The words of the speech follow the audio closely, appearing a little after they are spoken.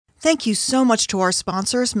Thank you so much to our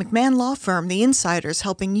sponsors, McMahon Law Firm, The Insiders,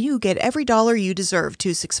 helping you get every dollar you deserve,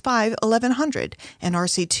 265-1100. And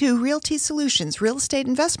RC2 Realty Solutions, Real Estate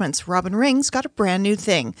Investments. Robin Ring's got a brand new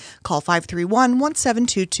thing. Call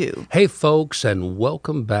 531-1722. Hey, folks, and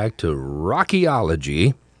welcome back to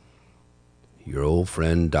Rockyology. Your old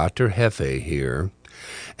friend Dr. Hefe here.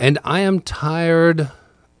 And I am tired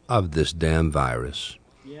of this damn virus.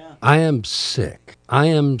 Yeah. I am sick. I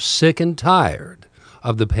am sick and tired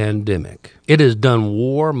of the pandemic. It has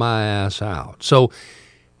wore my ass out. So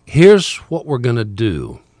here's what we're going to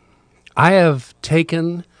do. I have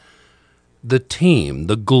taken the team,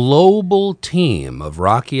 the global team of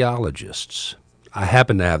Rockyologists. I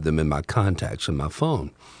happen to have them in my contacts in my phone.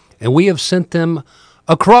 And we have sent them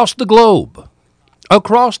across the globe,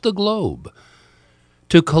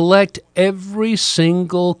 to collect every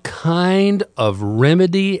single kind of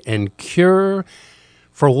remedy and cure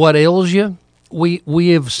for what ails you. We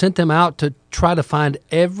have sent them out to try to find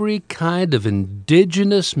every kind of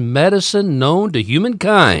indigenous medicine known to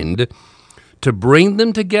humankind to bring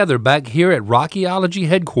them together back here at Rockyology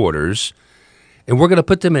headquarters, and we're going to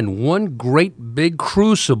put them in one great big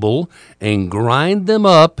crucible and grind them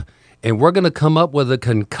up, and we're going to come up with a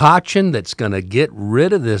concoction that's going to get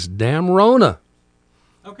rid of this damn Rona.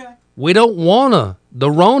 Okay. We don't want the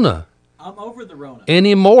Rona I'm over the Rona.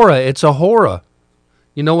 anymore. It's a horror.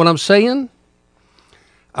 You know what I'm saying?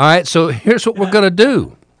 All right, so here's what we're going to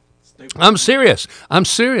do. I'm serious. I'm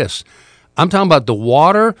talking about the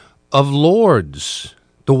water of Lourdes.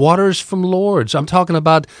 The waters from Lourdes. I'm talking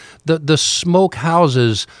about the smoke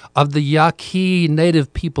houses of the Yaqui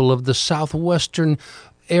native people of the southwestern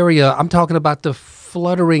area. I'm talking about the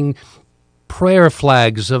fluttering prayer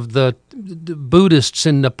flags of the Buddhists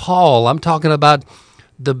in Nepal. I'm talking about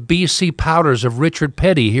the BC powders of Richard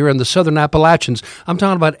Petty here in the southern Appalachians. I'm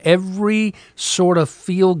talking about every sort of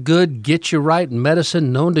feel-good, get-you-right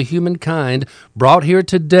medicine known to humankind brought here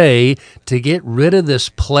today to get rid of this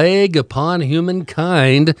plague upon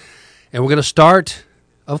humankind. And we're going to start,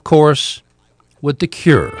 of course, with the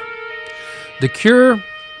cure. The cure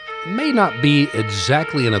may not be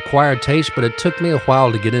exactly an acquired taste, but it took me a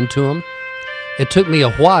while to get into them. It took me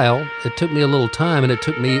a while, it took me a little time, and it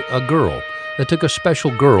took me a girl. It took a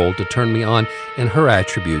special girl to turn me on and her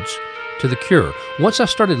attributes to the cure. Once I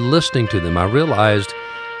started listening to them, I realized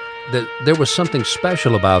that there was something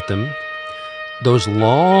special about them. Those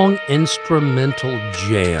long instrumental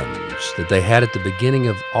jams that they had at the beginning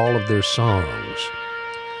of all of their songs,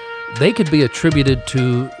 they could be attributed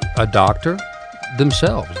to a doctor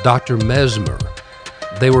themselves, Dr. Mesmer.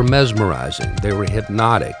 They were mesmerizing. They were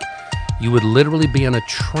hypnotic. You would literally be in a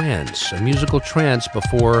trance, a musical trance,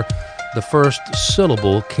 before the first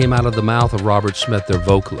syllable came out of the mouth of Robert Smith, their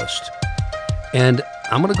vocalist. And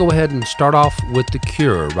I'm going to go ahead and start off with The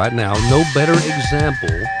Cure right now. No better example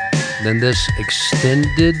than this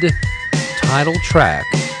extended title track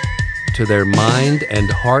to their mind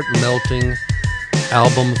and heart-melting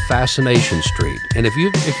album, Fascination Street. And if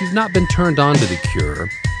you've not been turned on to The Cure,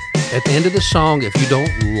 at the end of the song, if you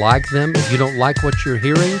don't like them, if you don't like what you're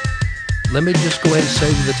hearing, let me just go ahead and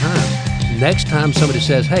save you the time. Next time somebody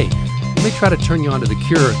says, hey, let me try to turn you on to The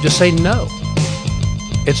Cure, just say no.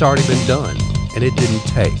 It's already been done, and it didn't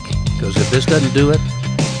take. Because if this doesn't do it,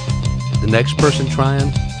 the next person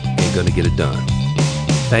trying ain't going to get it done.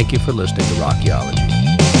 Thank you for listening to Rockyology.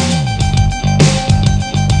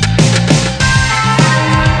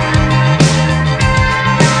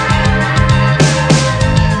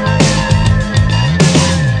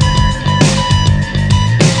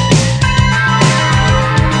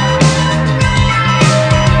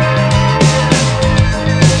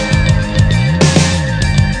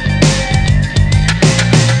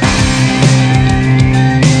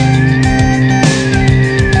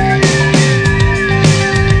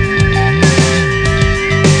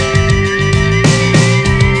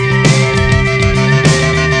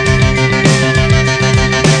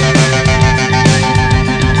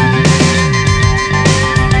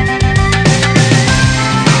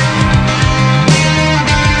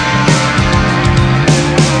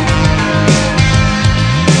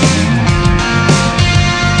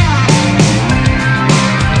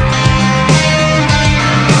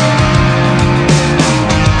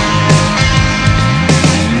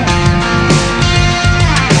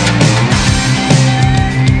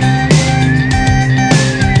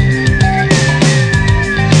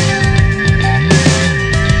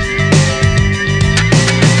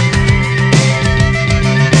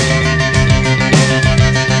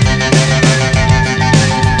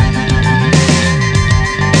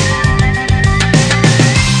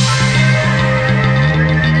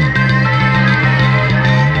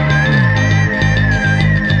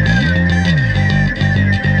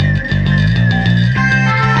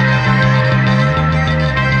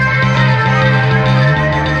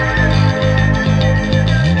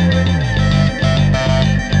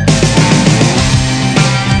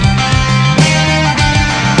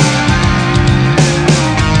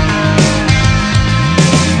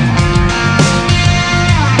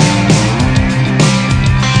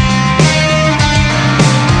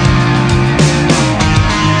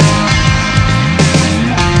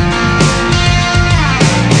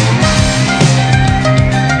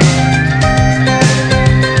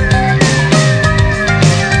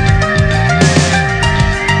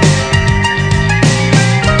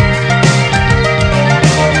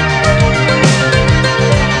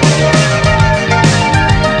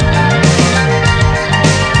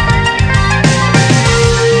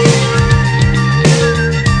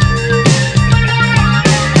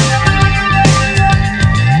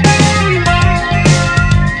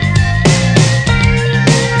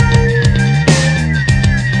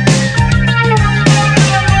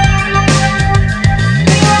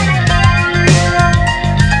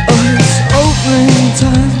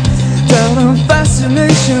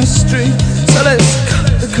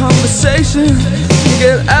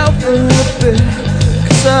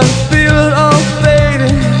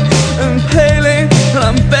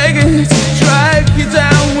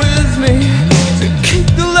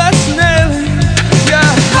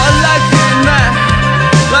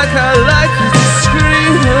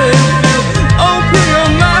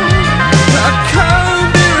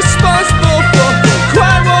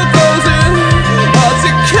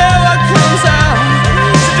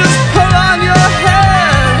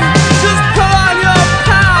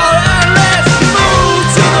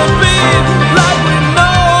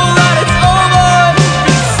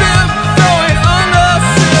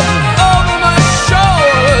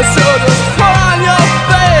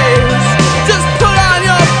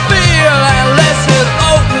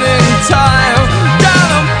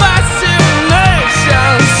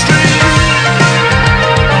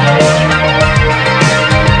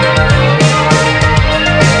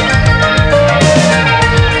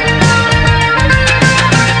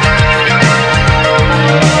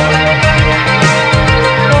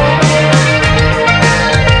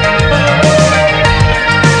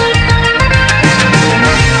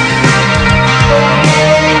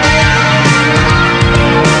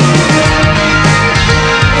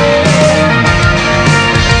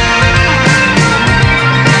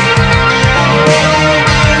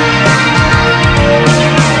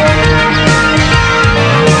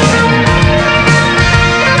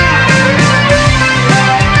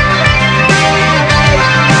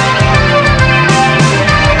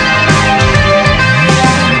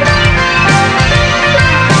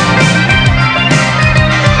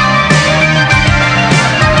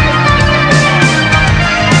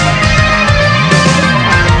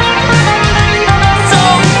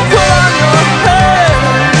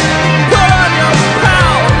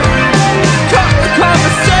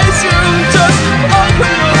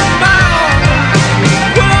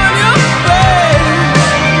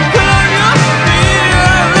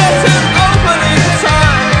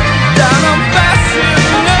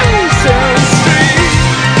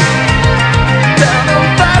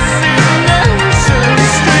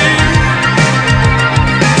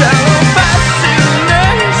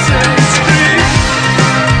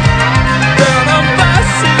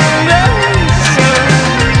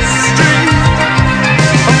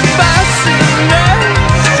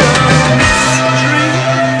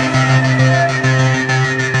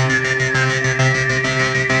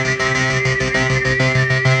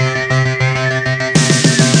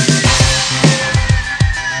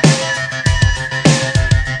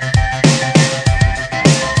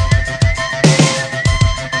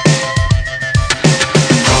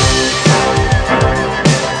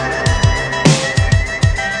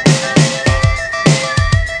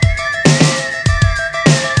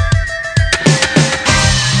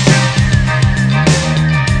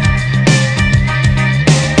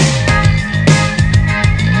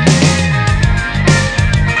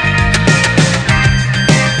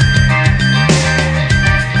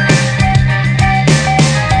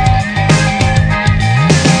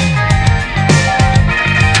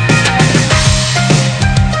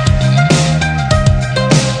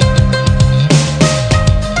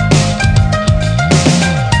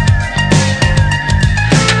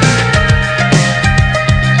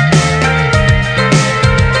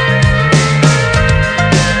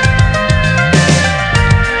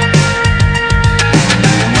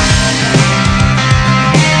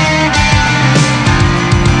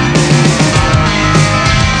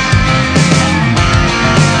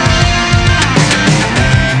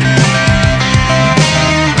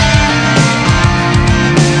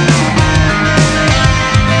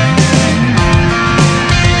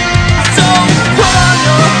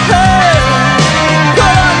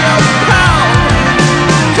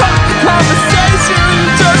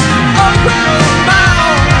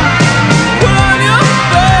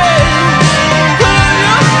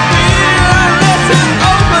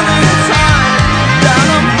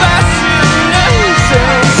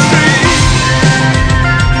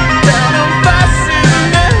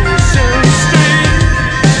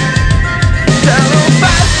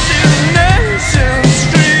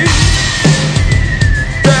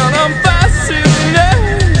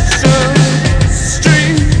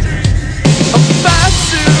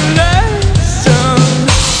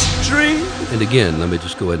 again, let me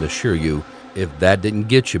just go ahead and assure you, if that didn't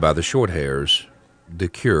get you by the short hairs, the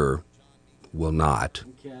Cure will not.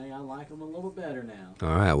 Okay, I like them a little better now.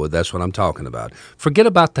 All right, well, that's what I'm talking about. Forget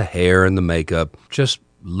about the hair and the makeup. Just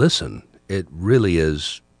listen. It really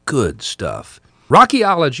is good stuff.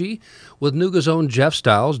 Rockyology with Nuga's own Jeff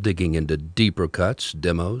Styles, digging into deeper cuts,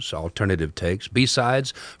 demos, alternative takes,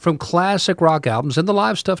 B-sides from classic rock albums, and the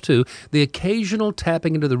live stuff too, the occasional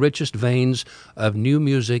tapping into the richest veins of new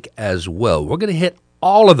music as well. We're going to hit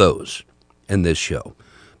all of those in this show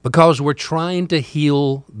because we're trying to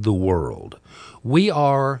heal the world. We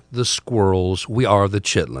are the squirrels. We are the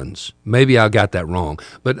chitlins. Maybe I got that wrong,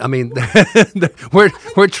 but I mean,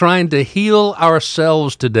 we're trying to heal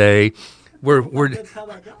ourselves today.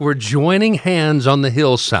 We're joining hands on the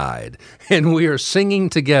hillside, and we are singing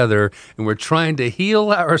together, and we're trying to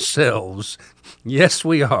heal ourselves. Yes,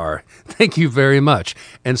 we are. Thank you very much.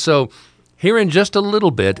 And so here in just a little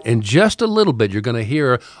bit, you're going to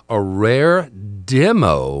hear a rare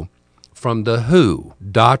demo from The Who,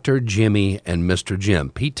 Dr. Jimmy and Mr. Jim.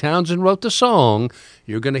 Pete Townsend wrote the song.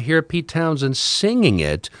 You're going to hear Pete Townsend singing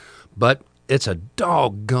it, but it's a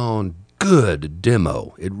doggone good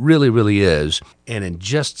demo. It really, really is. And in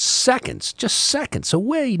just seconds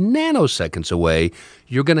away, nanoseconds away,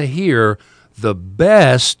 you're going to hear the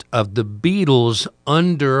best of the Beatles'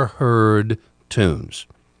 underheard tunes.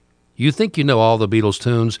 You think you know all the Beatles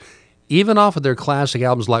tunes? Even off of their classic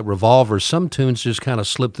albums like Revolver, some tunes just kind of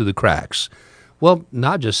slip through the cracks. Well,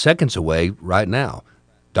 not just seconds away, right now.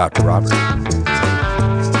 Dr. Robert.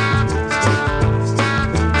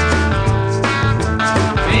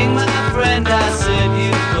 And I said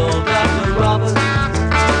you called Dr. Robert.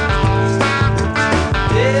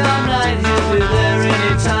 Day or night, he'll be there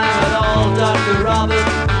anytime at all. Dr. Robert,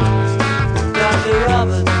 Dr.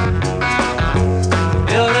 Robert.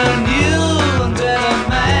 You're a new and better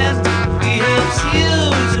man. He helps you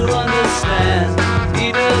to understand. He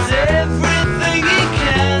does everything he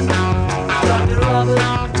can. Dr. Robert.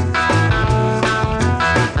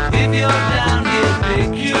 If you're down, he'll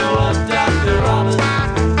pick you up. Dr. Robert.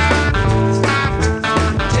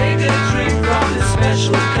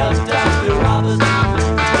 Special cup, Dr. Robert.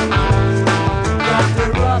 Dr.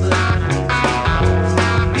 Robert.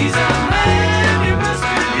 He's a man you must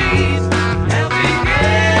believe, helping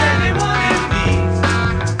anyone in need.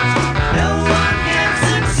 No one can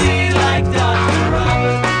succeed like Dr.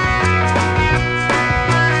 Robert.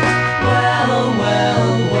 Well, well,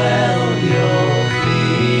 well, you're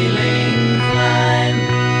feeling fine.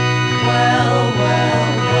 Well, well,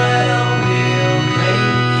 well, he'll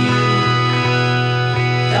make you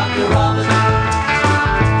Dr. Robert.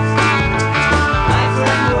 My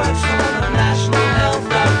friend works for the National Health.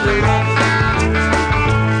 Dr. Robert.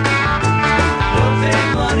 Don't pay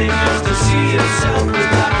money just to see yourself with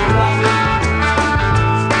Dr. Robert.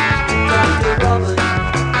 Dr. Robert.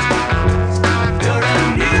 You're a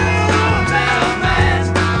new better man.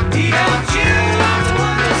 He helps you to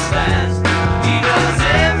understand. He does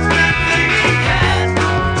everything he can.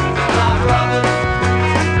 Dr. Robert.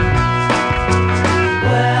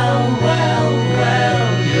 Well, well, well,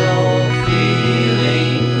 you're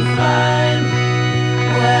feeling fine.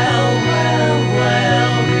 Well, well,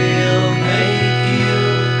 well, we'll make you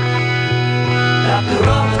Dr.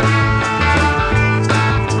 Robert.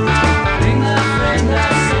 Bring that friend I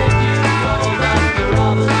said you call Dr.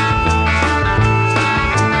 Robert.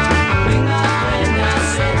 Bring that friend I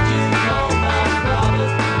said you call Dr.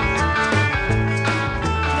 Robert.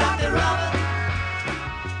 Dr. Robert.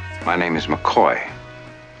 My name is McCoy.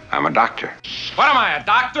 I'm a doctor. What am I, a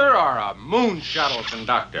doctor or a moon shuttle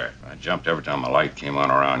conductor? I jumped every time a light came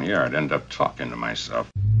on around here. I'd end up talking to myself.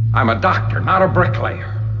 I'm a doctor, not a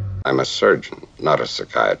bricklayer. I'm a surgeon, not a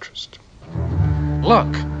psychiatrist.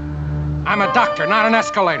 Look, I'm a doctor, not an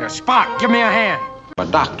escalator. Spock, give me a hand. I'm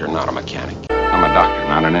a doctor, not a mechanic. I'm a doctor,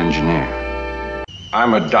 not an engineer.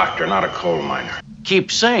 I'm a doctor, not a coal miner.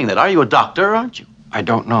 Keep saying that. Are you a doctor, aren't you? I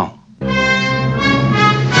don't know.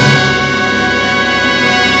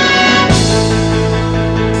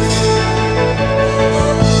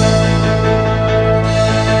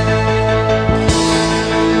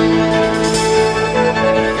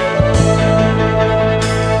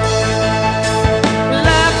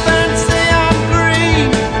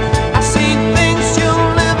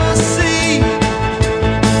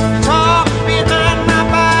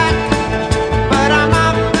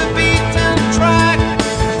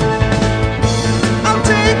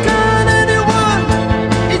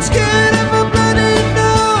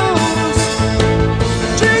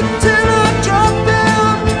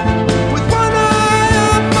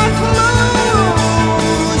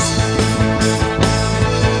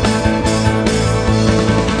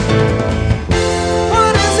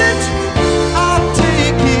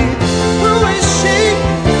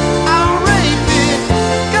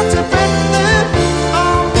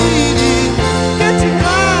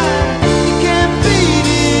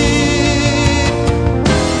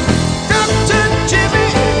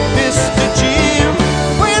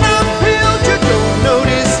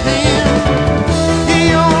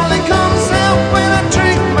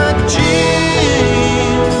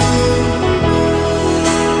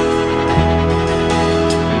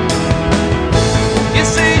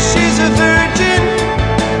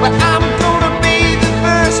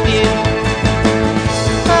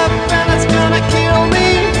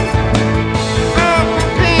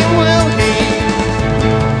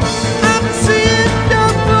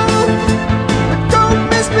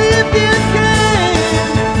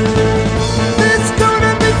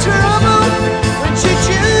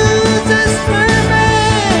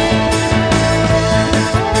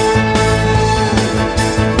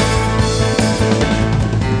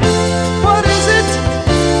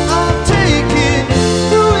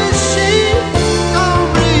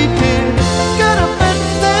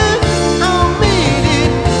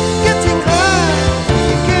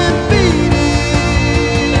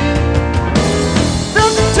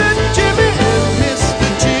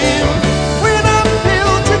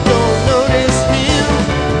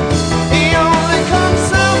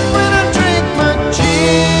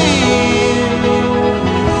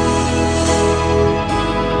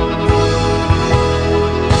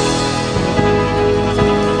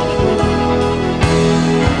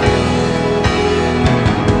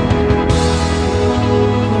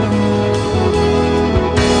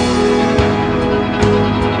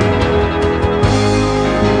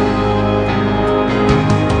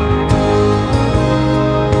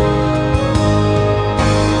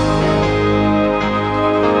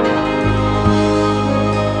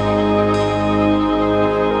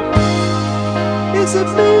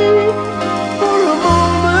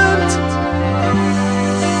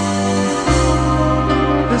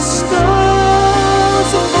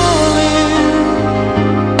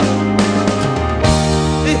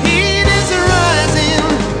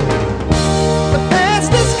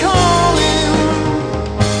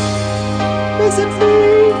 Is it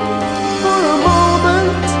free for a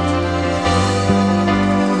moment?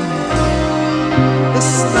 The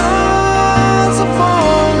stars are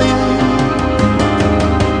falling.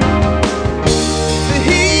 The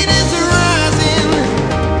heat is rising.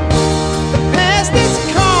 The past is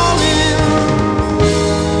calling.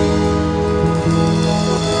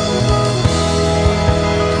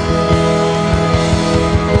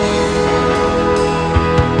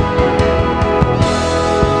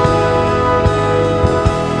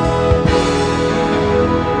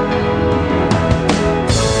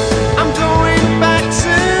 I'm going back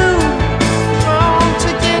soon, home to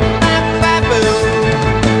get that baboon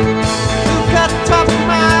who cut off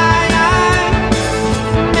my eye,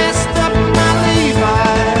 messed up my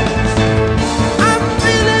Levi's. I'm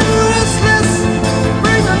feeling restless,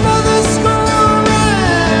 bring another skull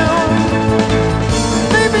around.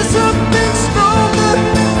 Maybe something stronger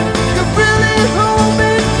could really hold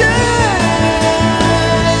me down.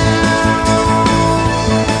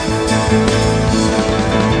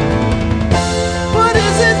 What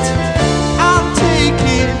is it? I'll take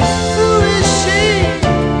it. Who is she?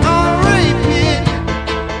 I'll rape it.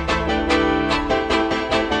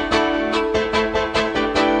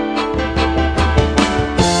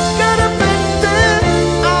 Got a bender,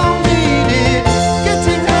 I'll need it.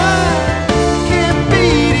 Getting high, can't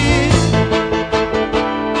beat it.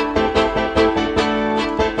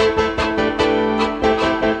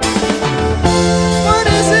 What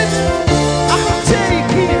is it? I'll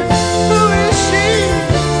take it. Who is she?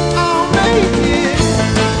 I'll make it.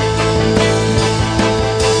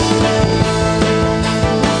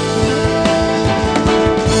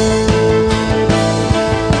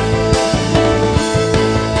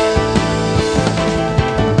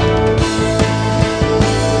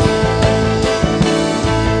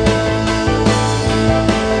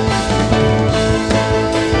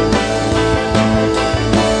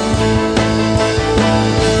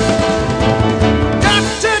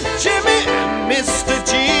 Dr. Jimmy and Mr.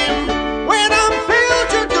 Jim. When I'm filled,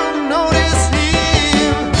 you don't notice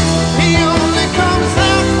him. He only comes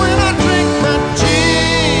out when I drink my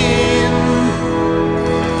gin.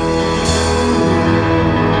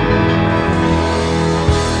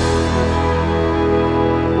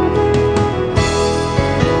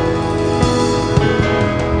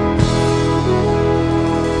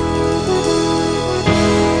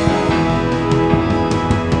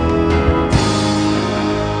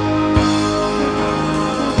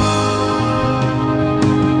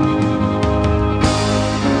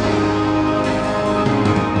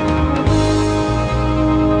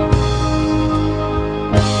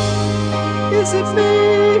 Is it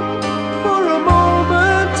me for a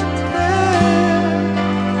moment there?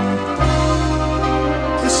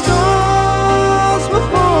 The stars were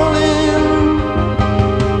falling.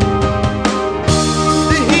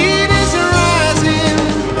 The heat is rising.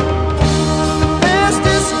 The past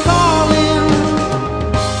is calling.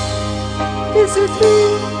 Is it me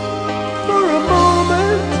for a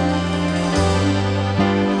moment?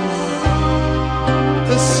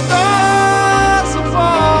 The stars are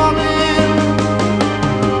falling.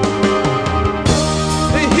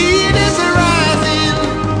 The heat is rising.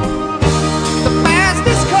 The past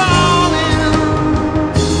is calling.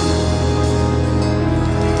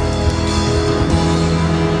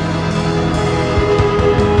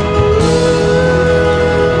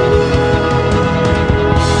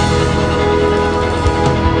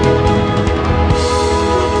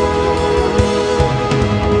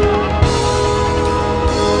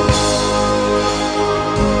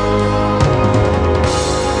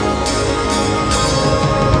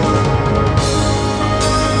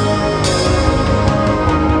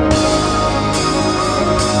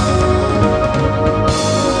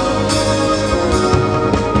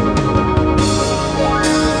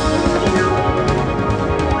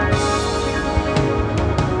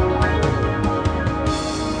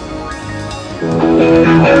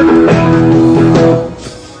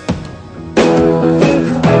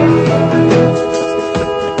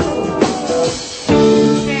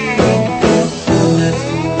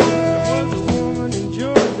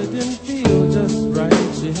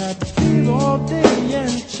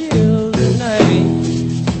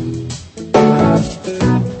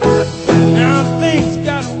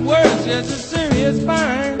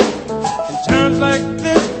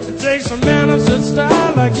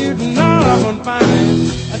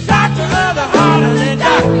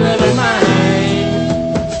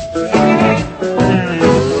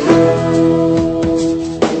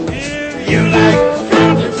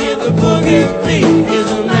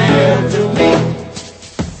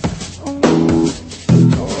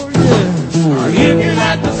 If you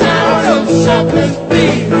like the sound of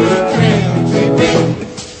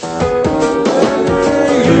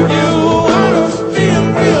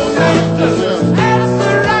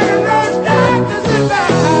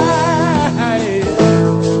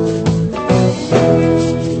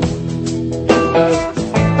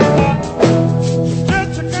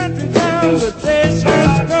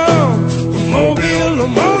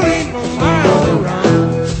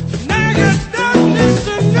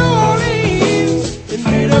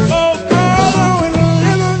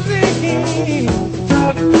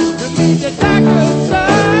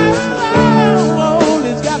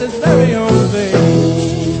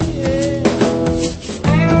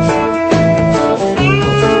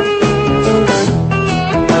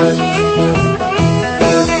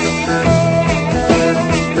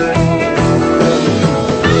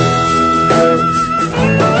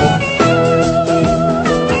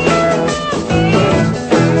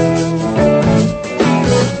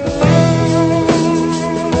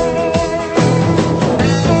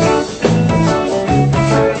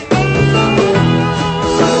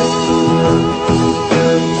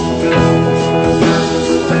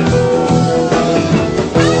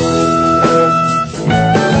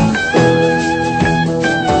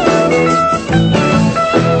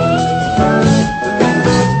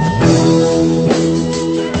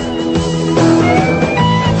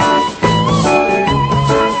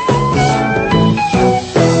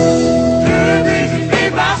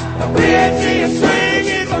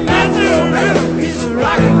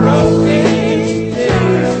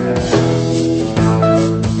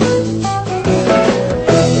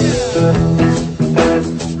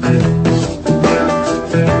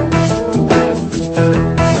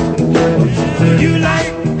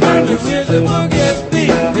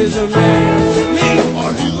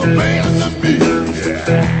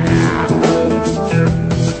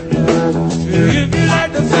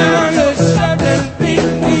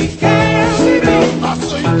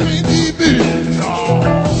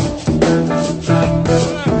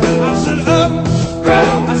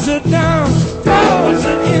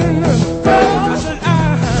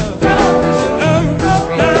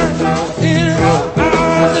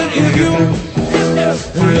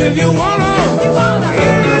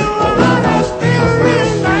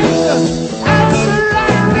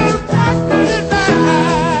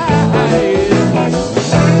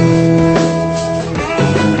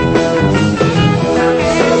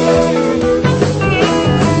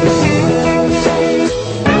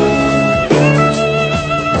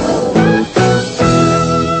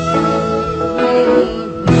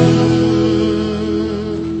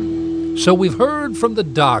So we've heard from the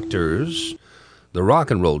doctors, the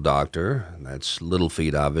rock and roll doctor, that's Little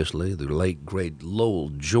Feat, obviously, the late, great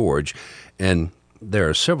Lowell George, and there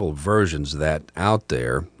are several versions of that out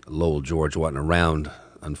there. Lowell George wasn't around,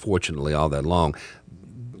 unfortunately, all that long.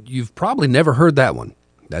 You've probably never heard that one.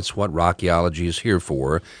 That's what Rockyology is here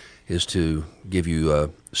for, is to give you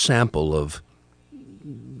a sample of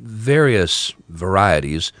various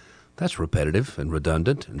varieties. That's repetitive and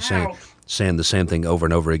redundant and saying the same thing over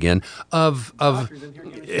and over again.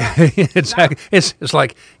 It's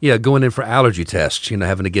like going in for allergy tests.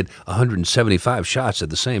 Having to get 175 shots at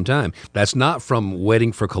the same time. That's not from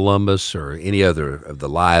Waiting for Columbus or any other of the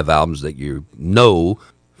live albums that you know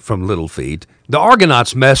from Little Feat. The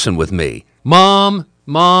Argonaut's messing with me. Mom,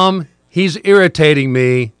 he's irritating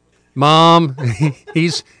me. Mom,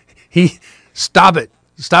 stop it.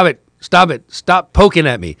 Stop poking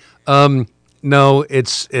at me. No,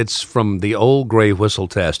 it's from the Old Gray Whistle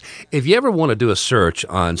Test. If you ever want to do a search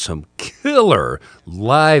on some killer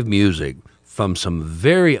live music from some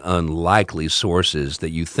very unlikely sources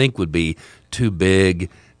that you think would be too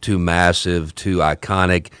big, too massive, too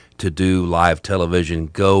iconic to do live television,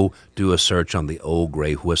 go do a search on the Old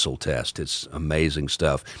Gray Whistle Test. It's amazing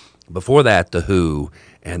stuff. Before that, The Who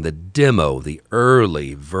and the demo, the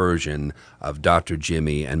early version of Dr.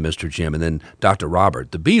 Jimmy and Mr. Jim, and then Dr.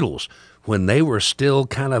 Robert, the Beatles, when they were still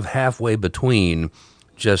kind of halfway between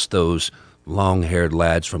just those long-haired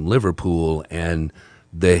lads from Liverpool and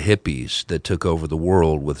the hippies that took over the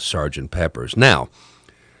world with Sgt. Pepper's. Now,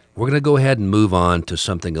 we're going to go ahead and move on to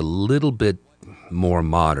something a little bit more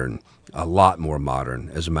modern, a lot more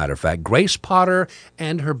modern, as a matter of fact. Grace Potter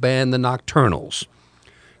and her band, the Nocturnals.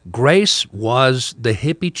 Grace was the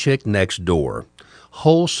hippie chick next door,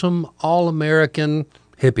 wholesome, all-American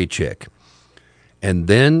hippie chick. And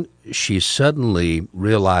then she suddenly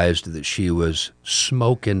realized that she was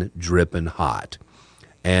smoking, dripping hot.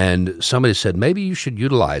 And somebody said, maybe you should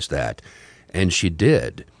utilize that. And she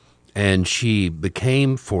did. And she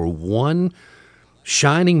became, for one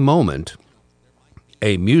shining moment,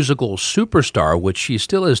 a musical superstar, which she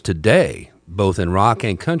still is today, both in rock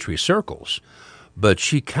and country circles. But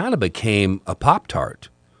she kind of became a Pop-Tart.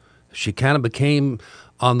 She kind of became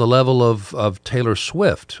on the level of Taylor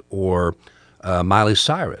Swift or Miley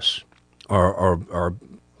Cyrus or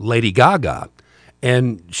Lady Gaga.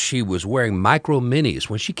 And she was wearing micro minis.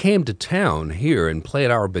 When she came to town here and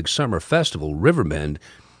played our big summer festival, Riverbend,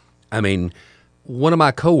 I mean, one of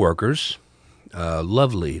my coworkers, a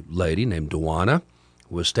lovely lady named Dewana,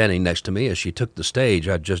 was standing next to me as she took the stage.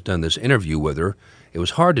 I'd just done this interview with her. It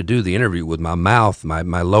was hard to do the interview with my mouth,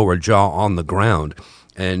 my lower jaw on the ground.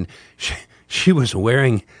 And she was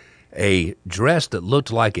wearing a dress that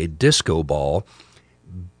looked like a disco ball,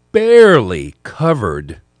 barely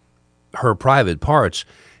covered her private parts.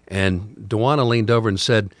 And Dewana leaned over and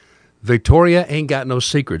said, "Victoria ain't got no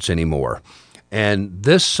secrets anymore." And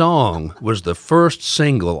this song was the first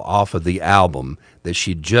single off of the album that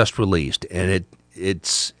she just released, and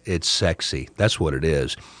it's sexy. That's what it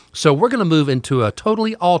is. So we're going to move into a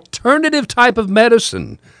totally alternative type of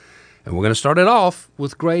medicine, and we're going to start it off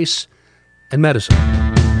with Grace and Medicine.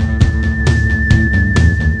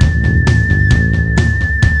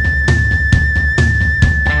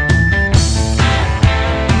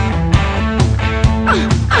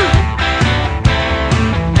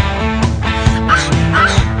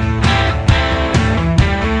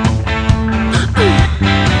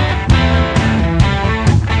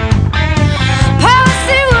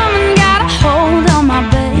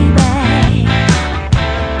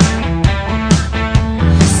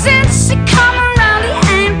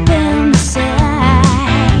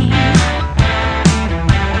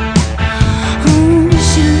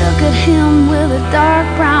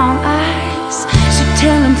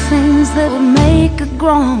 That would make a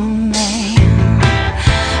grown man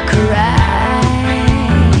cry.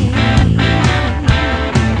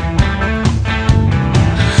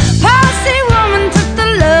 Policy woman took the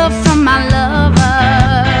love from my lover.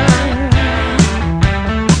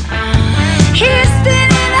 He's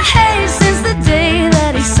been in a haze since the day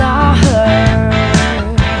that he saw her.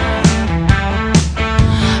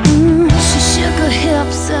 She shook her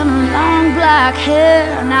hips and her long black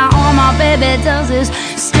hair. Now all my baby does is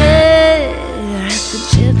stare at the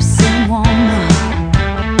gypsy woman.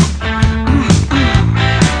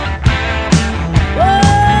 Whoa,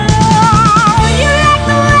 you like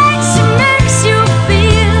the way she makes you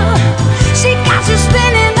feel. She got you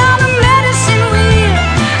spinning on a medicine wheel.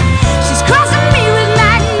 She's crossing me with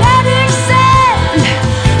magnetic sand.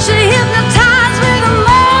 She hypnotized with a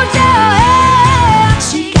mojo hand.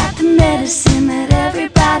 She got the medicine that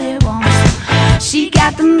everybody wants. She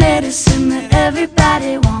got the medicine that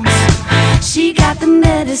everybody wants. She got the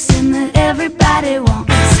medicine that everybody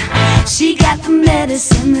wants. She got the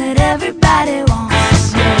medicine that everybody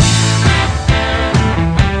wants. Yeah.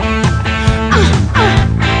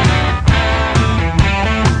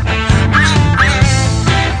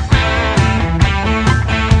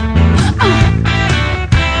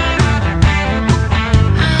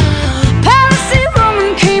 Policy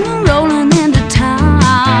woman came rolling into town.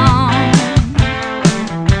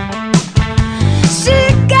 She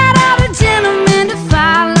got out a gentleman to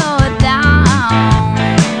follow her down.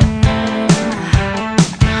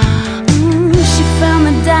 She found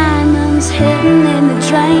the diamonds hidden in the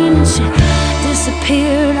drain, and she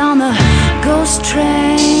disappeared on the ghost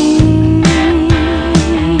train.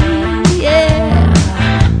 Yeah.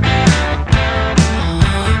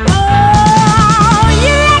 Oh,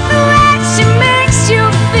 you like the way she makes you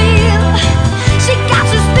feel. She got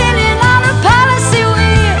you spinning on a policy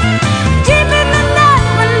wheel. Deep in the night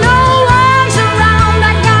when no one's around,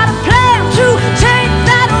 I got a plan to take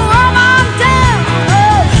that woman down.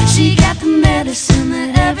 Oh, she got the medicine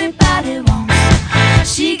that everybody wants.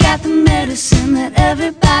 She got the medicine that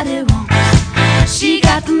everybody wants. She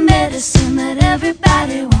got the medicine that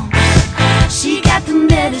everybody wants. She got the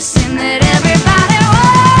medicine that everybody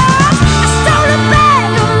wants. I stole a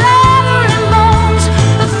bag of leather and bones,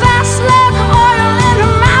 a fast leg oil and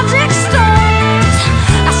her magic stones.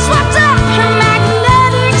 I swept up her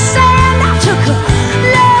magnetic sand. I took her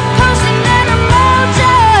love potion and her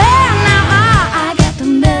mojo hand. Now I got the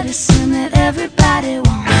medicine that everybody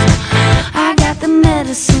wants. I got the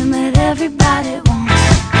medicine that everybody wants.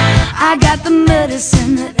 I got the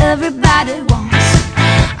medicine that everybody wants.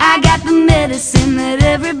 I got the medicine that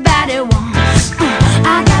everybody wants.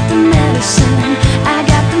 I got the medicine. I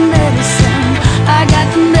got the medicine. I got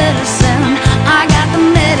the medicine. I got the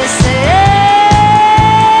medicine.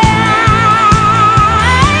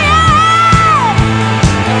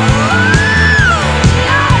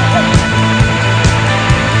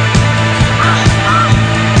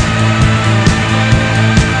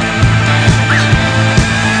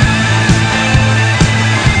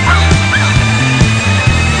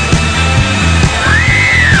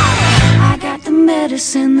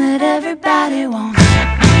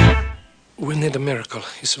 need a miracle.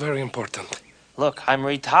 It's very important. Look, I'm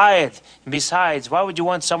retired. And besides, why would you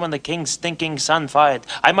want someone the king's stinking son fired?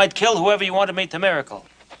 I might kill whoever you want to make the miracle.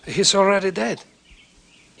 He's already dead.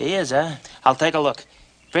 He is, huh? I'll take a look.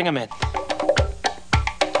 Bring him in.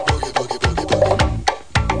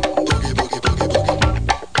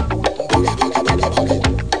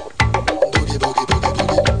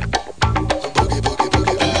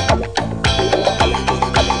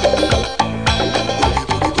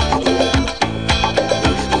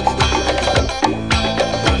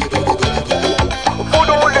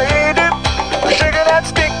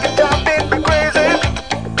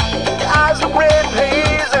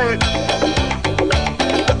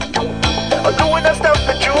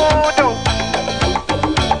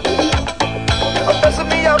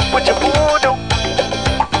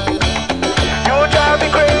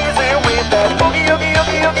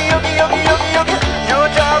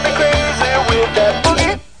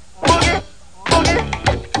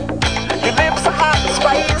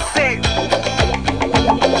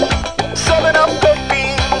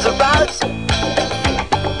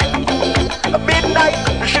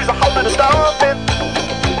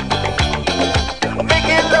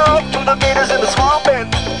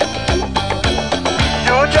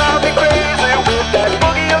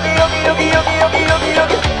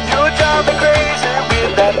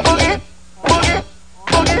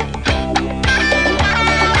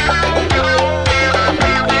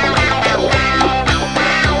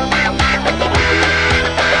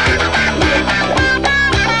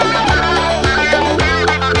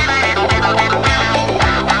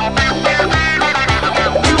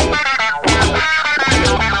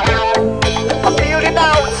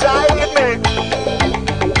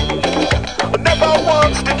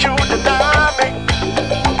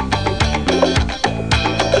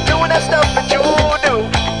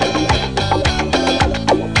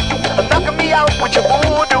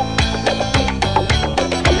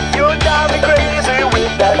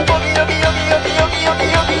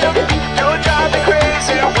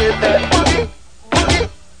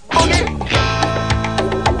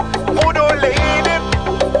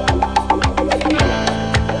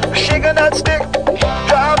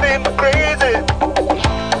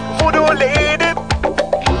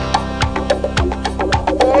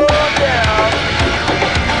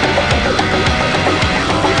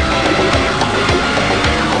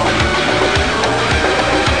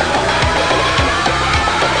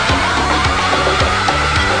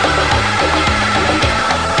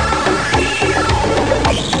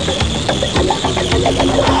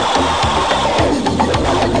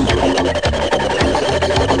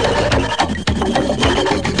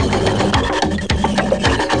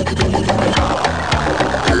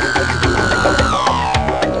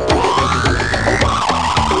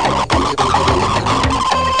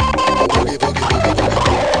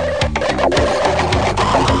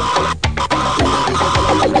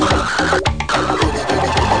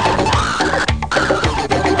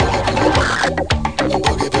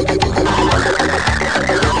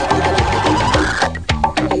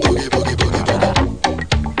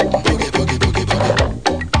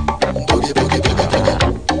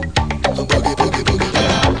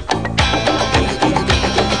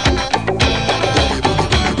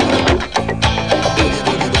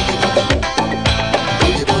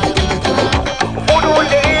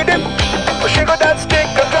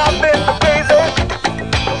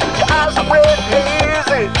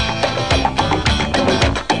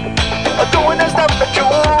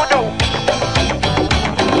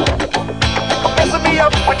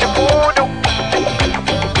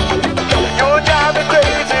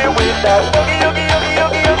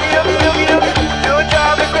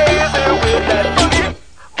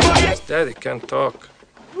 Daddy can't talk.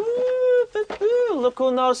 Look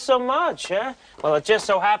who knows so much, huh? Well, it just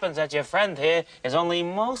so happens that your friend here is only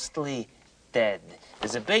mostly dead.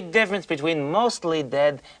 There's a big difference between mostly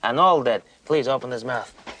dead and all dead. Please open his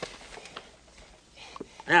mouth.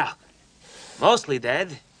 Now, mostly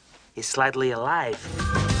dead is slightly alive.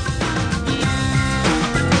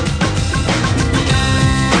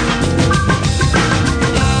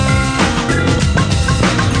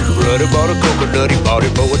 Brother bought a coconut, he bought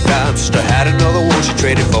it for a dime. Sister had another one, she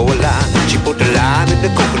traded for a lime. She put the lime in the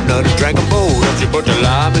coconut and drank a bowl up. She put the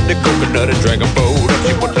lime in the coconut and drank a bowl up.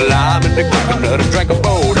 She put the lime in the coconut and drank a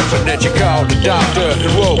bowl up. And then she called the doctor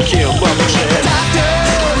and woke him up and said, Doctor,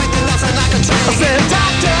 I said,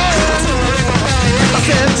 Doctor, I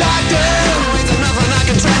said, Doctor,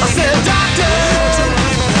 I said, Doctor,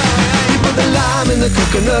 you put the lime in the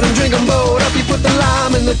coconut and drink 'em both up. You put the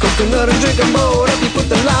lime in the coconut and drink them both up. You put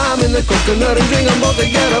the lime in the coconut and drink them both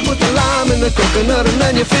together. Put the lime in the coconut and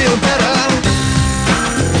then you feel better.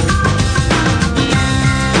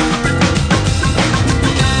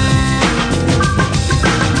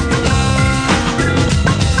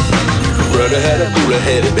 Brother had a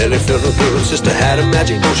cooler-headed belly filled with good. Sister had a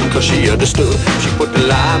magic potion cause she understood. She put the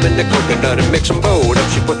lime in the coconut and mix them both up.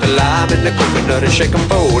 She put the lime in the coconut and shake them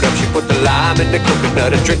both up. She put the lime in the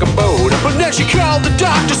coconut and drink them both up. But then she called the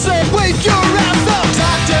doctor, said, wake your ass up,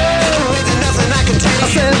 doctor. There's nothing I can take. I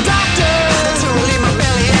said, doctor. To relieve my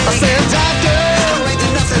belly ache. I said, doctor.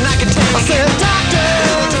 There's nothing I can take. I said, doctor.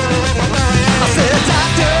 I said,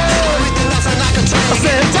 doctor. There's nothing I can take. I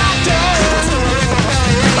said, doctor.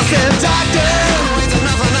 I said, doctor. There's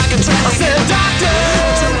nothing I can take. I said, doctor.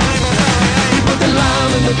 You put the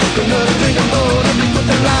lime in the coconut and drink them both up. You put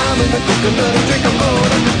the lime in the coconut and drink them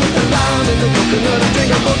both up. You put the lime in the coconut and drink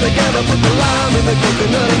them both together. Put the lime in the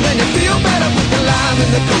coconut and then you feel better. Put the lime in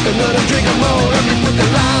the coconut and drink them both up. You put the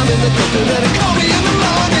lime in the coconut and call me in the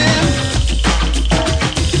morning.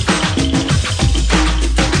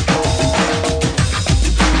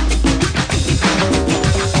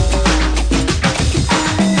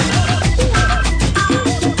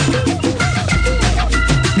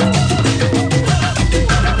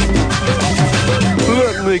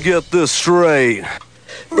 Let me get this straight.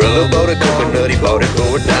 Brother bought a coconut, he bought it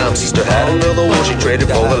for a dime. Sister had another one, she traded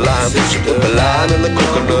for the lime. She put the lime in the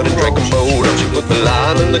coconut and drank them both up. She put the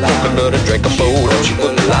lime in the coconut and drank them both up. She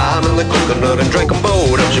put the lime in the coconut and drank them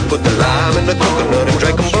both up. She put the lime in the coconut and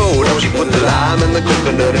drank them both up. She put the lime in the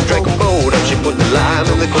coconut and drank them both up. She put the lime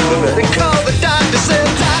in the coconut and called the doctor, said,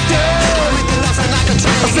 doctor.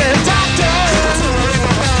 I said, doctor.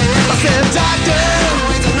 I said, doctor.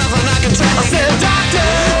 I said, doctor.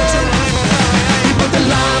 You put the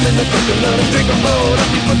lime in the coconut and drink them both up.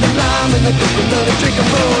 You put the lime in the coconut and drink them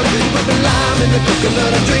both up. You put the lime in the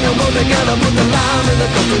coconut and drink them both together. Put the lime in the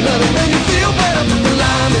coconut and then you feel better. Put the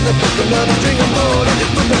lime in the coconut and drink them both up.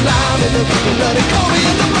 Put the lime in the coconut and call me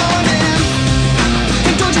in the morning.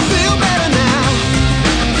 And don't you feel better now?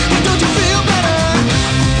 And don't you feel better?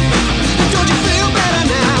 And don't you feel better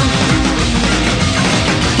now?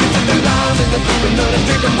 Put the lime in the coconut and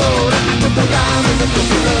drink them both up. Put the lime in the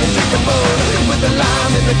coconut and drink them both up. Put the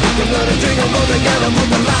lime in the coconut and drink them both together. Put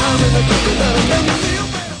the lime in the coconut and then you feel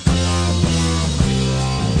better.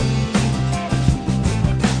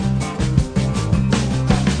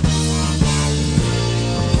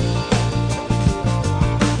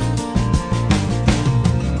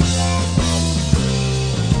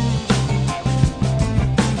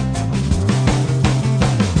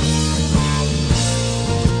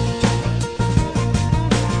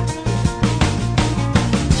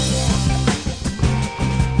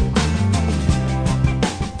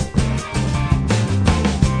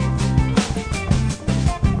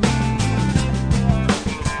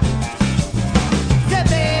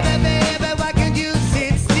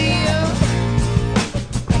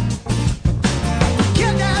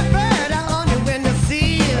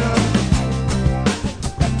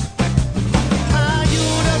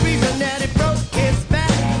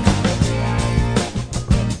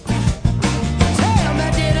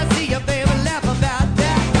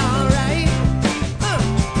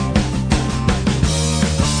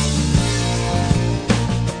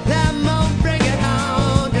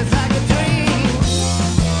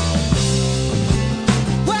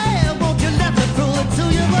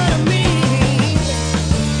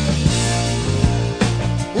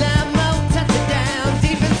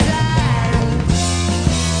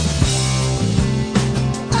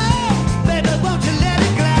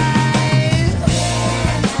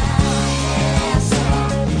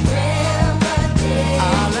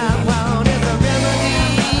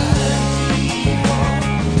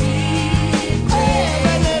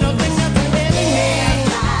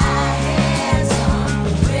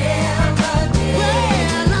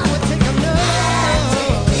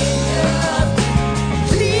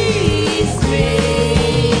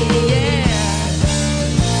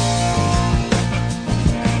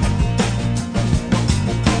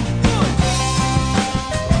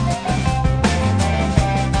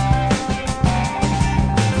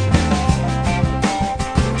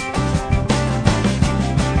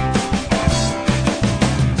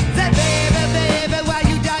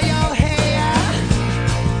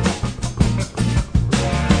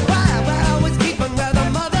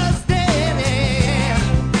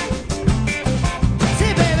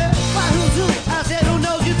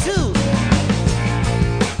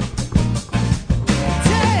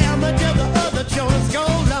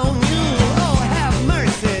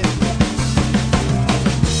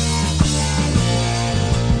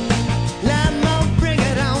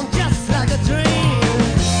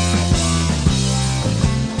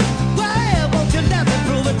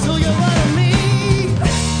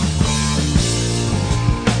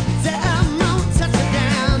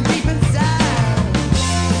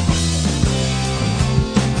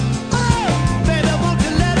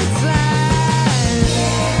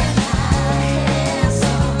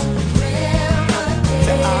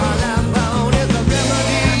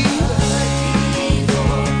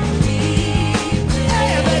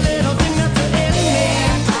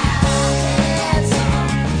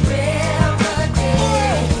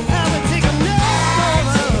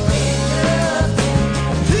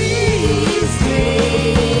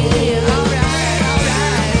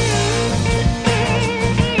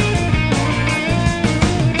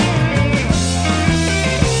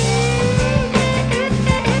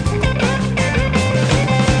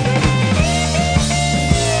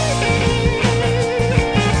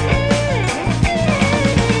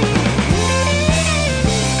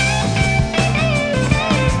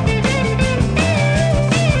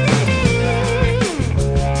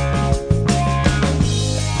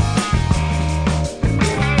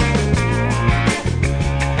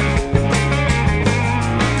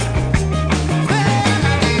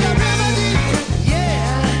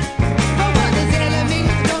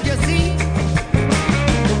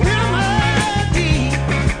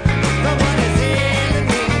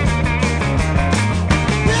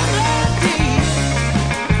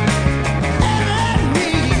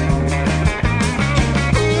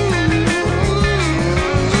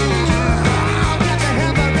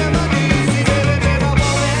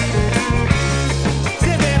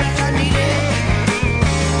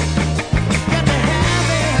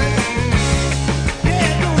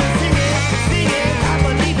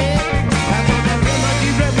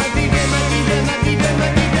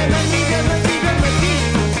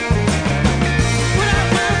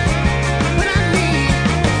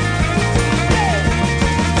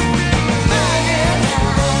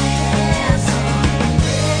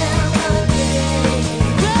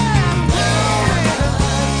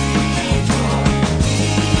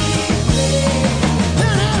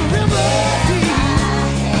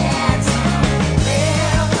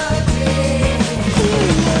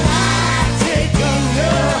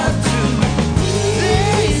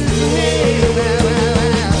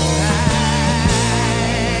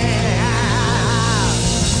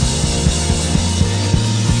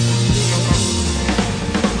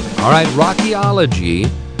 All right, Rockyology.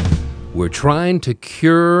 We're trying to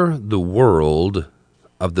cure the world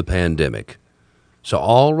of the pandemic. So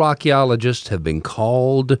all Rockyologists have been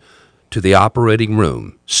called to the operating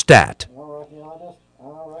room. Stat,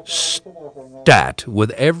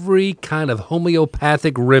 with every kind of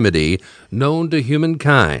homeopathic remedy known to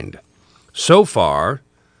humankind. So far,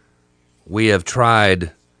 we have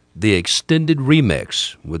tried the extended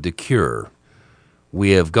remix with The Cure.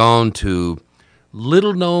 We have gone to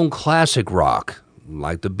little-known classic rock,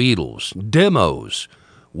 like the Beatles, demos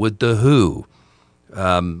with The Who,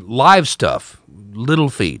 live stuff, Little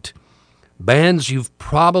Feat, bands you've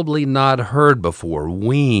probably not heard before,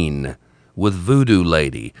 Ween with Voodoo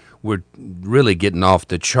Lady. We're really getting off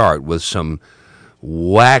the chart with some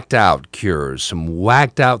whacked-out cures, some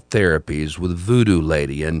whacked-out therapies with Voodoo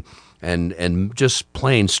Lady, and just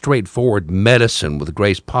plain straightforward medicine with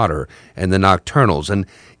Grace Potter and the Nocturnals, and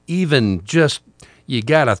even just you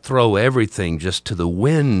got to throw everything just to the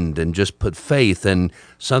wind and just put faith in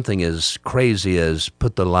something as crazy as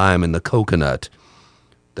put the lime in the coconut.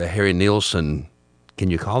 The Harry Nilsson, can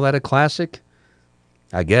you call that a classic?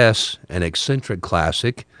 I guess, an eccentric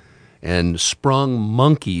classic, and Sprung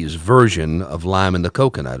Monkey's version of lime in the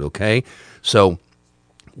coconut, okay? So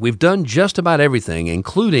we've done just about everything,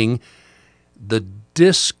 including the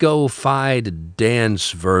disco-fied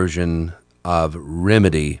dance version of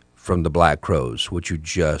Remedy from the Black Crowes, which you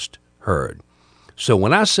just heard. So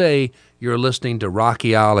when I say you're listening to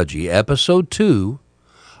Rockyology, Episode 2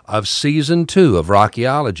 of Season 2 of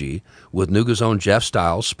Rockyology with Nuga's own Jeff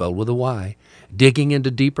Styles, spelled with a Y, digging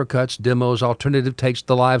into deeper cuts, demos, alternative takes,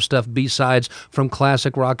 the live stuff, B-sides from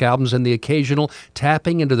classic rock albums, and the occasional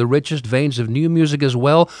tapping into the richest veins of new music as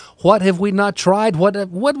well, what have we not tried? What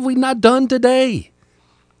have we not done today?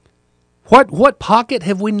 What pocket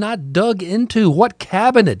have we not dug into? What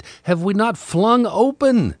cabinet have we not flung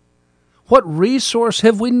open? What resource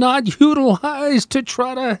have we not utilized to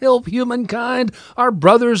try to help humankind, our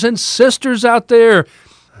brothers and sisters out there?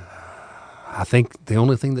 I think the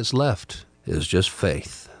only thing that's left is just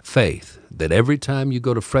faith. Faith that every time you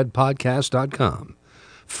go to fredpodcast.com,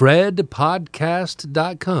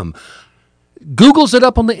 fredpodcast.com, Google's it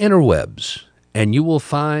up on the interwebs, and you will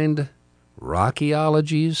find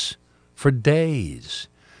Rockyologies for days.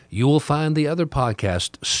 You will find the other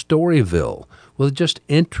podcast, Storyville, with just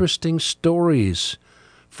interesting stories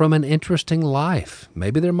from an interesting life.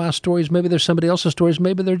 Maybe they're my stories, maybe they're somebody else's stories,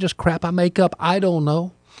 maybe they're just crap I make up. I don't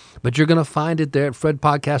know. But you're going to find it there at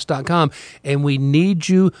fredpodcast.com, and we need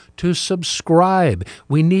you to subscribe.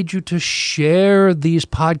 We need you to share these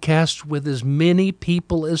podcasts with as many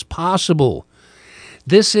people as possible.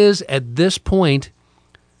 This is, at this point,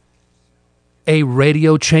 a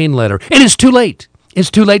radio chain letter. And it's too late.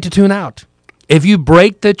 It's too late to tune out. If you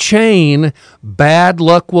break the chain, bad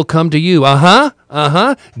luck will come to you.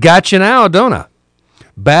 Got you now, don't I?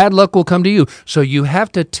 Bad luck will come to you. So you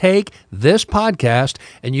have to take this podcast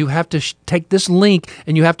and you have to take this link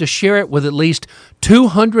and you have to share it with at least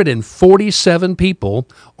 247 people,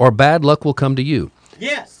 or bad luck will come to you.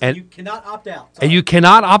 Yes, and you cannot opt out. Sorry. And you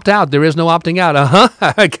cannot opt out. There is no opting out.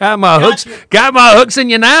 I got my hooks in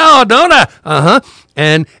you now, don't I?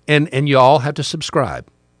 And you all have to subscribe.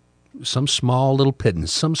 Some small little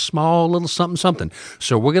pittance, some small little something.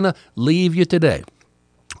 So we're going to leave you today.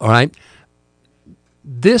 All right?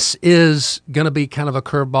 This is going to be kind of a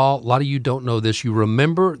curveball. A lot of you don't know this. You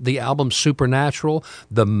remember the album Supernatural,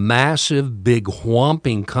 the massive, big,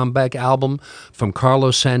 whomping comeback album from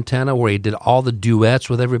Carlos Santana where he did all the duets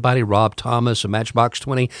with everybody, Rob Thomas and Matchbox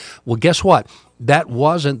 20. Well, guess what? That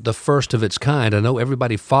wasn't the first of its kind. I know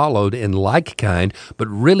everybody followed in like kind, but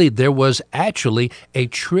really there was actually a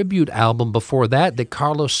tribute album before that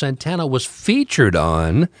Carlos Santana was featured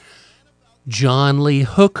on, John Lee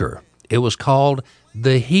Hooker. It was called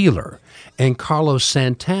The Healer, and Carlos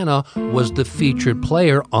Santana was the featured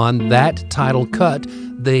player on that title cut,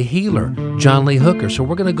 The Healer, John Lee Hooker. So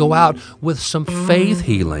we're going to go out with some faith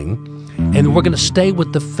healing, and we're going to stay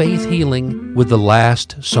with the faith healing with the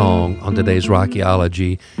last song on today's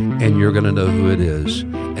Rockyology, and you're going to know who it is,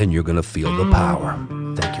 and you're going to feel the power.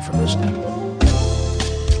 Thank you for listening.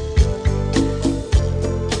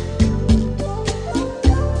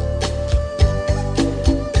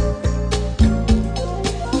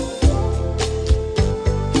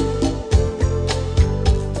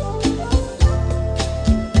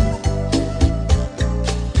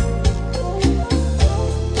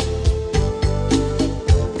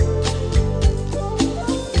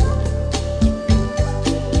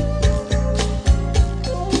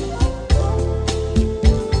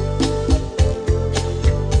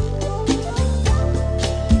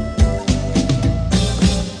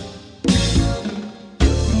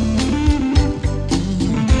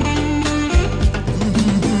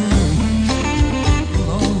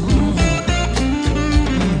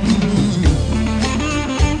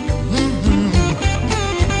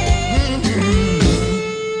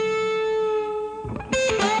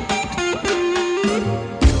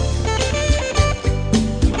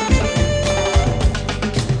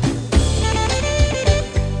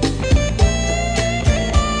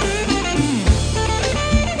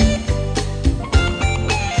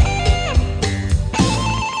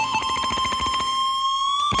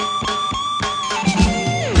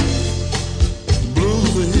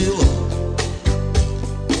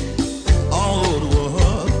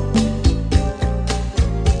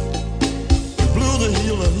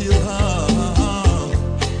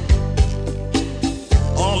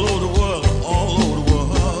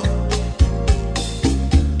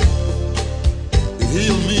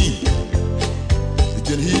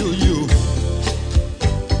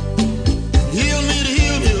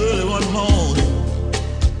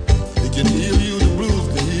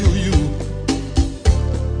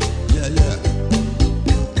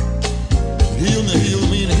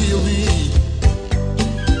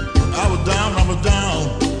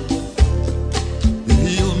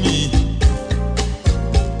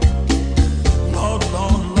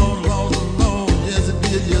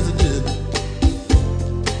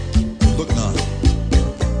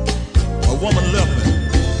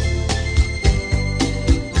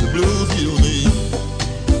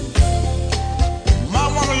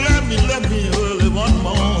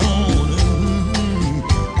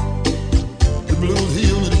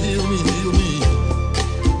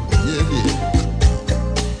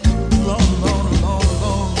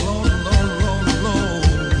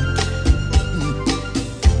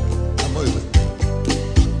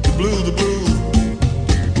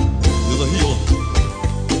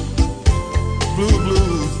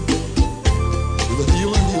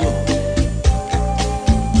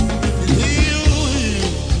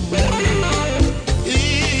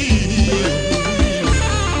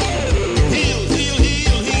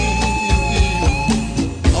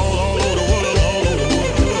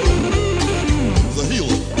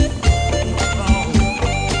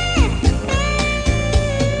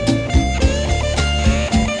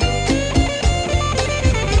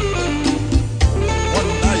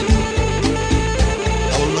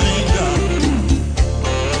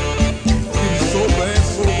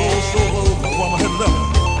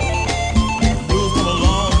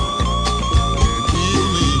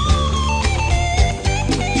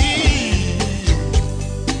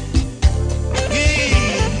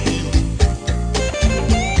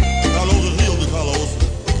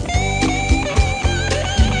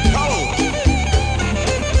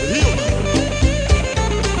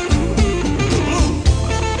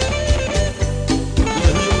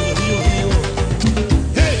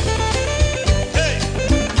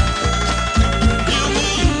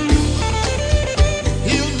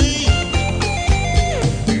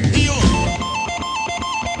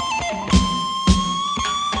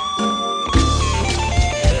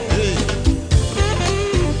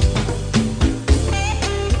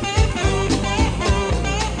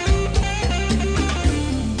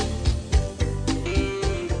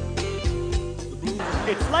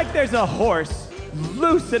 there's a horse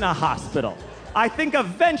loose in a hospital. I think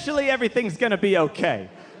eventually everything's gonna be okay.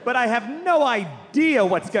 But I have no idea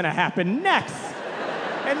what's gonna happen next.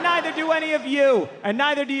 And neither do any of you, and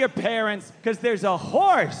neither do your parents, because there's a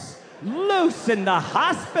horse loose in the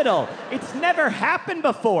hospital. It's never happened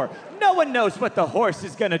before. No one knows what the horse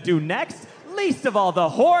is gonna do next, least of all the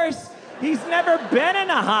horse. He's never been in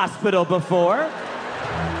a hospital before.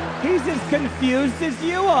 He's as confused as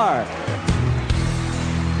you are.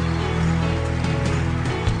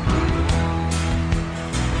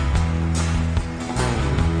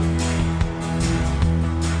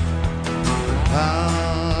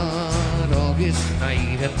 Hot August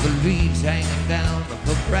night and the leaves hanging down,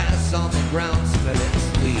 the grass on the ground smelling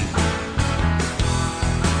sweet.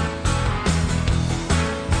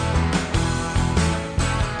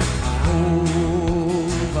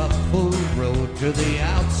 Move up full road to the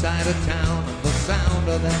outside of town, and the sound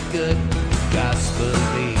of that good gospel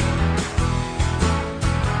beat.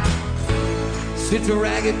 Sits a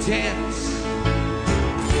ragged tent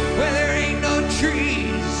where there ain't no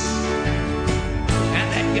trees, and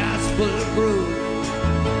that gospel groove.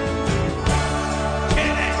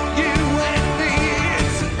 Can that you and me?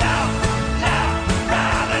 It's love, love,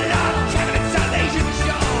 brother, love, Covenant Salvation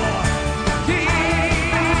Shore. Keep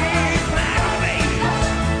black ladies,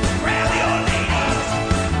 grab the old ladies.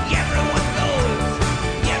 Everyone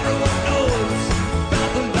knows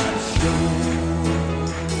about the love show.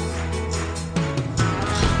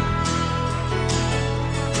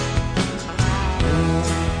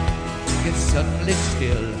 It's suddenly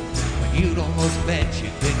still when you'd almost bet you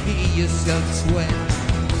could hear yourself sweat.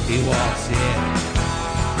 He walks in.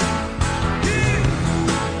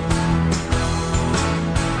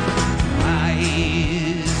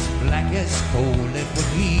 Eyes black as coal, and when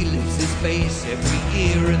he lifts his face, every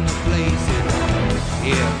ear in the place is all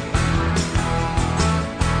him.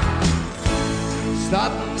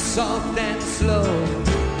 Starting soft and slow,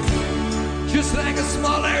 just like a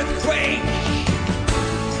small earthquake.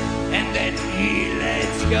 And then he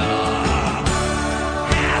lets go.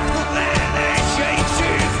 Half the land that shakes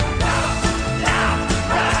is love, love,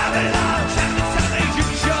 brother, love, Covenant Salvation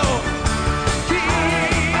Show.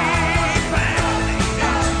 Keep back,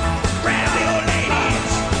 ladies, grab the old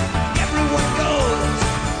ladies. Everyone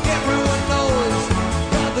knows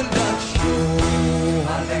Brother Love Show.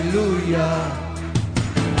 Hallelujah,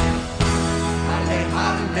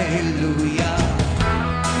 hallelujah,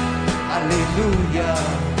 hallelujah.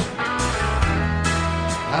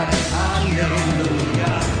 Hallelujah.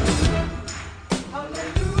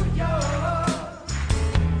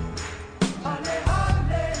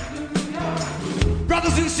 Hallelujah.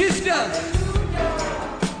 Brothers and sisters,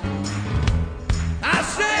 I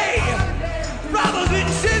say, brothers and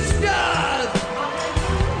sisters,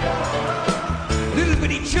 little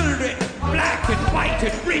bitty children, black and white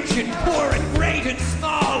and rich and poor and great and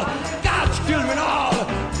small, God's children all,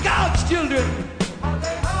 God's children.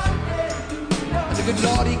 The good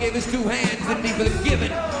Lord, he gave us two hands, and he for the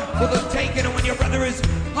giving, for the taking. And when your brother is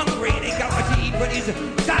hungry and ain't got what to eat, when he's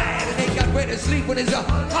tired and ain't got where to sleep, when his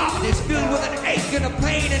heart is filled with an ache and a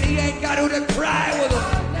pain and he ain't got who to cry with him,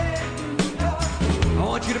 I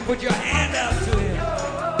want you to put your hand out to him.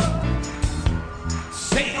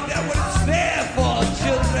 Say that what it's there for,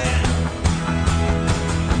 children.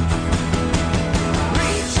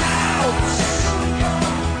 Reach out.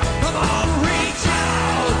 Come on, reach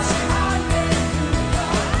out.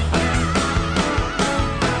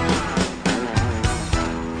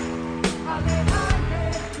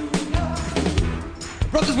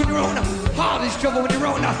 Brothers, when you're on the hardest trouble, when you're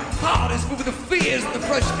on the hardest move with the fears and the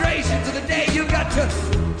frustrations of the day, you got to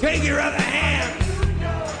take your other hand.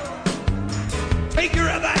 Take your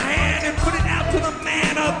other hand and put it out to the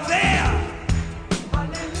man up there.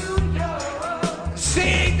 See,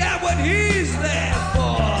 ain't that what he's there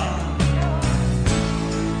for?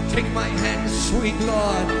 Take my hand, sweet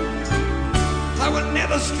Lord. I will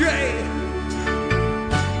never stray.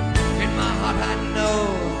 In my heart I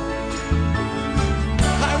know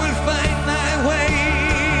I will find my way.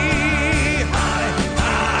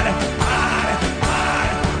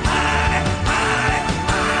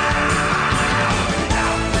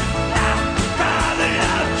 Brother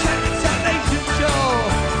Love, Covenant Salvation Show.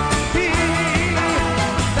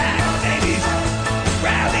 Back ladies,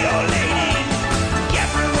 grab the old ladies.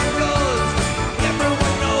 Everyone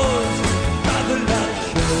knows Brother Love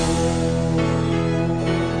Show.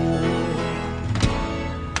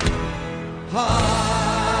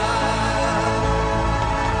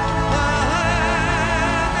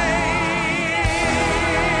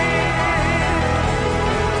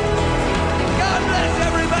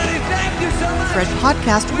 Fred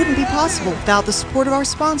Podcast wouldn't be possible without the support of our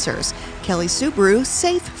sponsors, Kelly Subaru,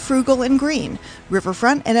 safe, frugal, and green,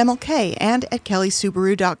 Riverfront at MLK and at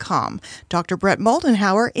kellysubaru.com, Dr. Brett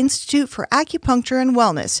Moldenhauer, Institute for Acupuncture and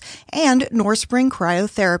Wellness, and Norspring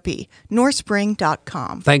Cryotherapy,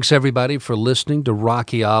 norspring.com. Thanks, everybody, for listening to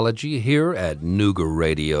Rockyology here at Nougat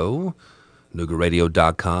Radio.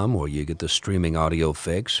 NougatRadio.com, where you get the streaming audio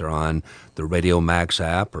fix, or on the Radio Max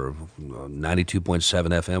app, or 92.7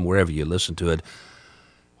 FM, wherever you listen to it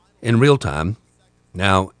in real time.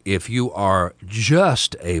 Now, if you are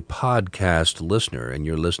just a podcast listener and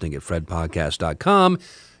you're listening at fredpodcast.com,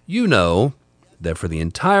 you know that for the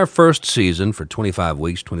entire first season, for 25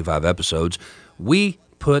 weeks, 25 episodes, we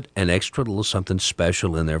put an extra little something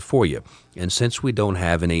special in there for you. And since we don't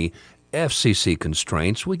have any FCC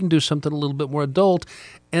constraints, we can do something a little bit more adult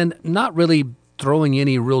and not really throwing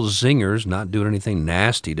any real zingers, not doing anything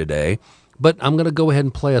nasty today. But I'm going to go ahead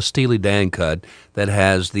and play a Steely Dan cut that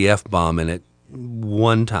has the F-bomb in it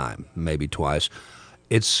one time, maybe twice.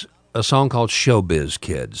 It's a song called Showbiz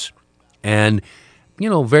Kids. And, you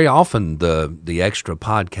know, very often the extra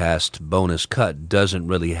podcast bonus cut doesn't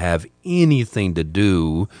really have anything to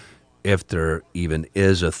do, if there even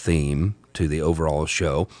is a theme to the overall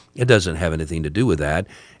show. It doesn't have anything to do with that.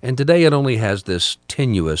 And today it only has this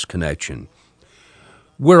tenuous connection.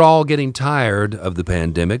 We're all getting tired of the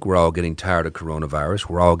pandemic. We're all getting tired of coronavirus.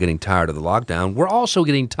 We're all getting tired of the lockdown. We're also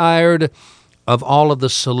getting tired of all of the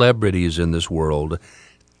celebrities in this world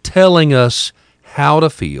telling us how to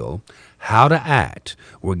feel, how to act.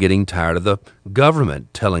 We're getting tired of the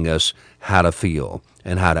government telling us how to feel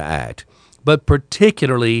and how to act, but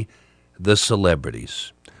particularly the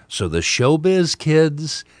celebrities. So the showbiz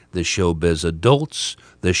kids, the showbiz adults,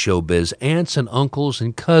 the showbiz aunts and uncles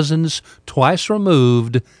and cousins, twice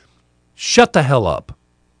removed, shut the hell up.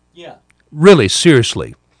 Yeah. Really,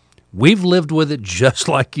 seriously. We've lived with it just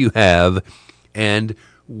like you have, and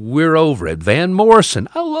we're over it. Van Morrison,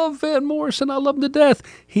 I love Van Morrison. I love him to death.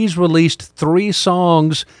 He's released 3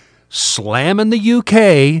 songs slamming the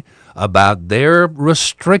UK about their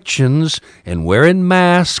restrictions and wearing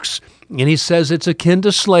masks, and he says it's akin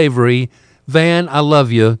to slavery. Van, I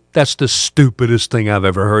love you. That's the stupidest thing I've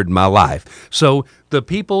ever heard in my life. So the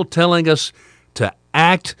people telling us to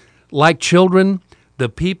act like children, the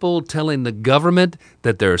people telling the government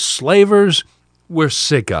that they're slavers, we're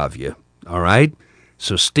sick of you, all right?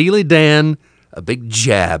 So Steely Dan, a big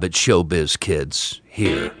jab at showbiz kids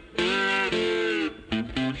here.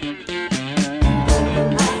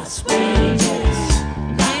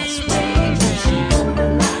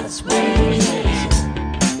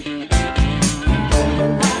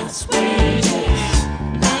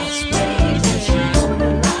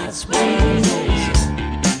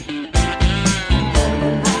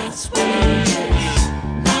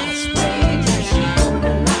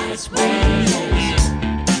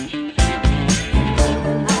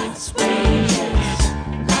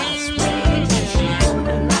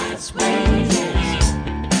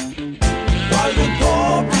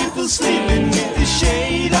 Sleeping with the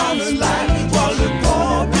shade on the light, while the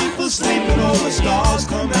poor people sleeping, all the stars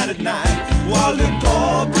come out at night. While the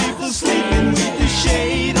poor people sleeping with the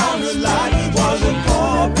shade on the light, while the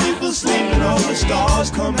poor people sleeping, all the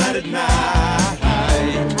stars come out at night.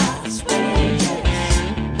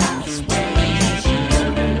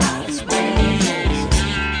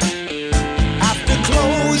 After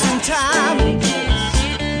closing time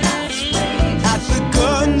at the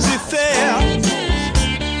Guernsey Fair,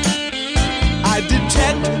 I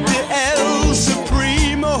detect the El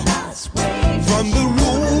Supremo from the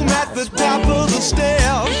room at the top of the stairs.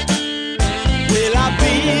 Well, I've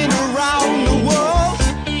been around the world,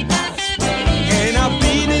 and I've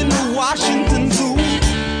been in the Washington Zoo,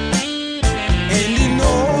 and in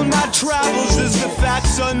all my travels as the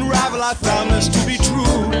facts unravel, I found this to be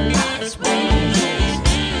true.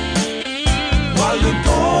 While the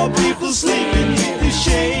poor people sleeping with the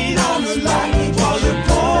shade on the light, while the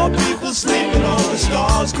poor people sleeping, all the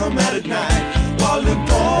stars come out at night. While the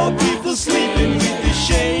poor people sleeping with the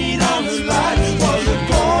shade on the light, while the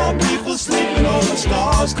poor people sleeping, all the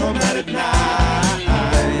stars come out at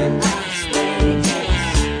night.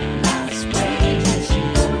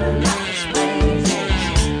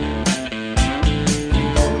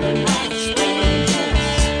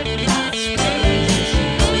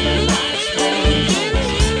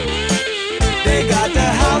 They got the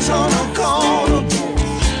house on a corner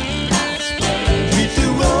with the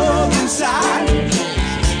rug inside.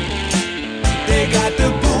 They got the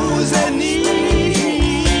booze they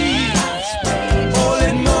need, all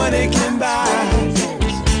that money can buy.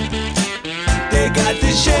 They got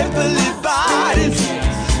the shapely bodies,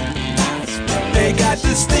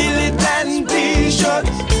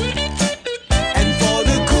 dogs and for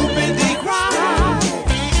the coupe they cry.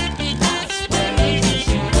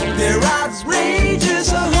 They're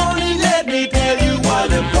outrageous, honey, let me tell you, while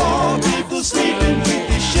the poor people sleeping with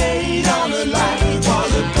the shade on the light, while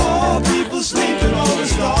the poor people sleeping, all the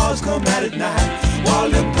stars come out at night. While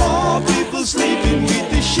the poor people sleeping with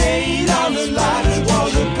the shade on the light, while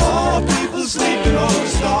the poor people sleeping, all the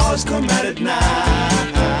stars come out at night.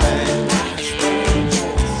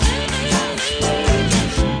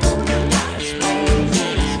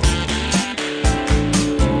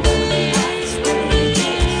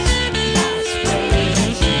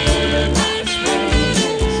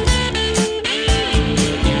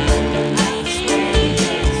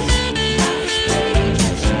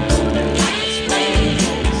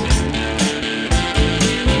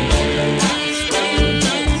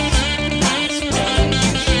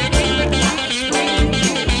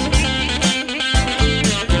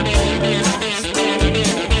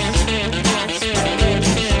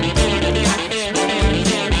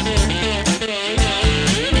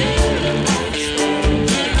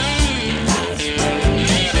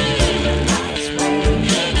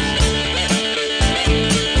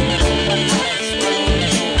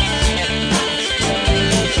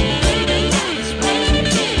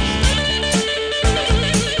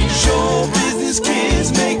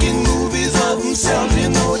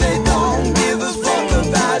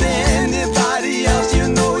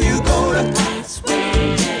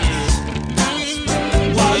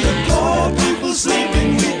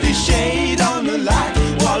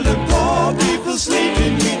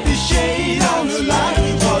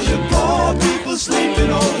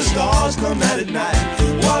 Come out at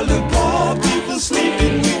night, while the poor people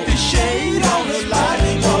sleeping with the shade on the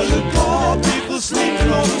light, while the poor people sleeping,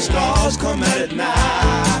 all the stars come out at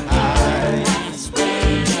night.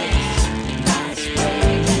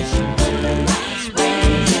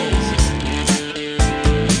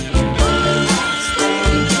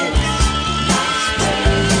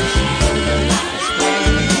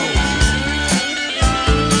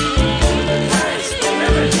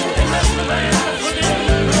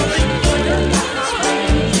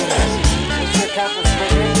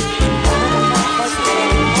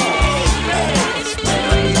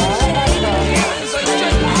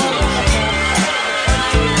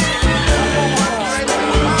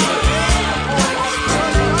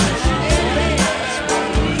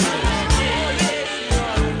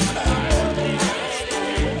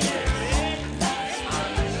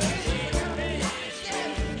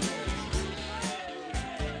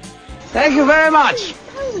 Thank you very much.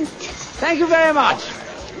 Thank you very much.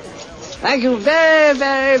 Thank you very,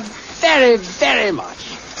 very, very, very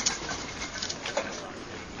much.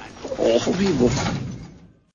 Awful people.